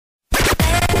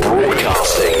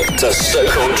to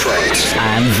Stoke-on-Trent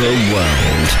and the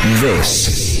world.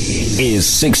 This is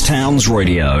Six Towns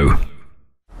Radio.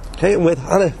 Okay, I'm with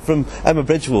Hannah from Emma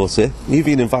Bridgewater. You've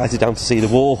been invited down to see the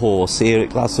Warhorse here at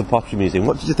Gladstone Pottery Museum.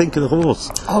 What did you think of the horse?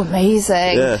 Oh,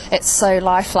 amazing. Yeah. It's so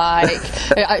lifelike.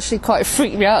 It actually quite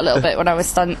freaked me out a little bit when I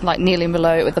was kneeling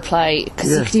below it with the plate,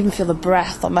 because you could even feel the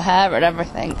breath on my hair and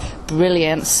everything.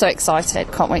 Brilliant. So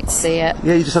excited. Can't wait to see it.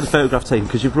 Yeah, you just had a photograph taken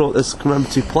because you brought this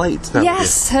commemorative plate now.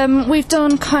 Yes, we've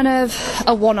done kind of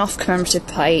a one-off commemorative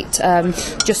plate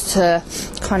just to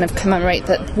kind of commemorate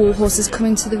that Warhorse is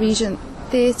coming to the Regent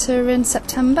Theatre in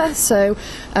September, so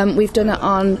we've done it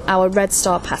on our Red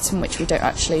Star pattern, which we don't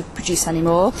actually produce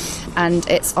anymore, and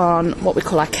it's on what we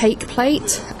call our cake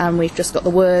plate, and we've just got the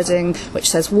wording which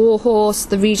says Warhorse,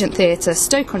 the Regent Theatre,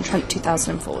 Stoke-on-Trent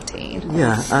 2014.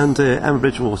 Yeah, and Emma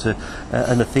Bridgewater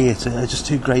and the theatre are just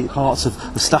two great parts of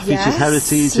Staffordshire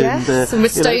heritage. Yes, and we're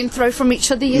stone throw from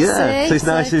each other, you see. So it's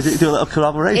nice to do a little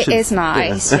collaboration. It is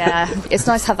nice, yeah. It's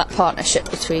nice to have that partnership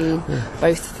between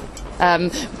both.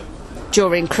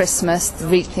 During Christmas, the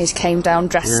Regent came down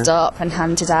dressed up and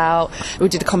handed out. We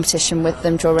did a competition with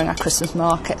them during our Christmas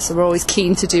market, so we're always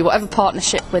keen to do whatever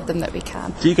partnership with them that we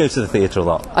can. Do you go to the theatre a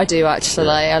lot? I do, actually.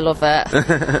 I love it.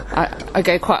 I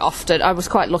go quite often. I was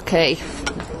quite lucky.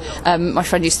 My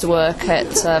friend used to work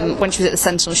at, when she was at the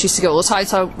Sentinel, she used to go all the time,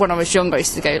 so when I was younger I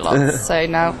used to go lots. So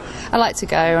now I like to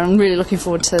go, and I'm really looking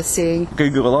forward to seeing... Go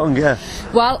along, yeah.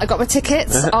 Well, I got my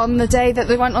tickets on the day that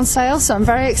they went on sale, so I'm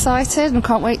very excited and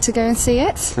can't wait to go and see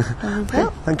it. Okay,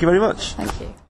 thank you very much. Thank you.